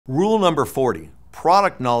Rule number 40,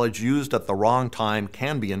 product knowledge used at the wrong time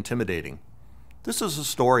can be intimidating. This is a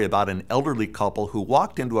story about an elderly couple who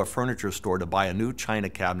walked into a furniture store to buy a new china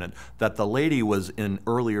cabinet that the lady was in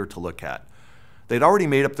earlier to look at. They'd already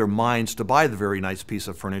made up their minds to buy the very nice piece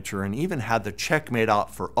of furniture and even had the check made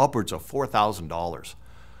out for upwards of $4,000.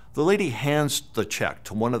 The lady hands the check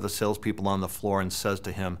to one of the salespeople on the floor and says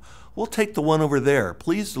to him, "We'll take the one over there.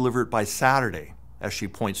 Please deliver it by Saturday," as she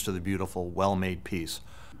points to the beautiful, well-made piece.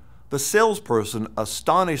 The salesperson,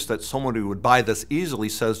 astonished that someone who would buy this easily,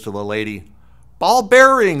 says to the lady, "Ball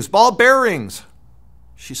bearings, ball bearings."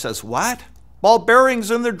 She says, "What?" "Ball bearings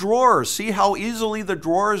in the drawers. See how easily the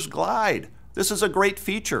drawers glide. This is a great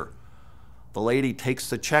feature." The lady takes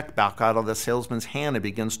the check back out of the salesman's hand and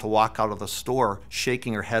begins to walk out of the store,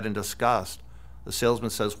 shaking her head in disgust. The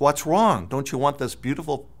salesman says, "What's wrong? Don't you want this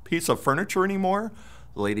beautiful piece of furniture anymore?"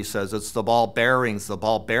 The lady says, "It's the ball bearings, the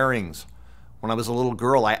ball bearings. When I was a little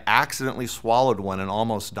girl, I accidentally swallowed one and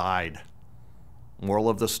almost died." Moral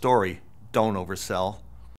of the story, don't oversell.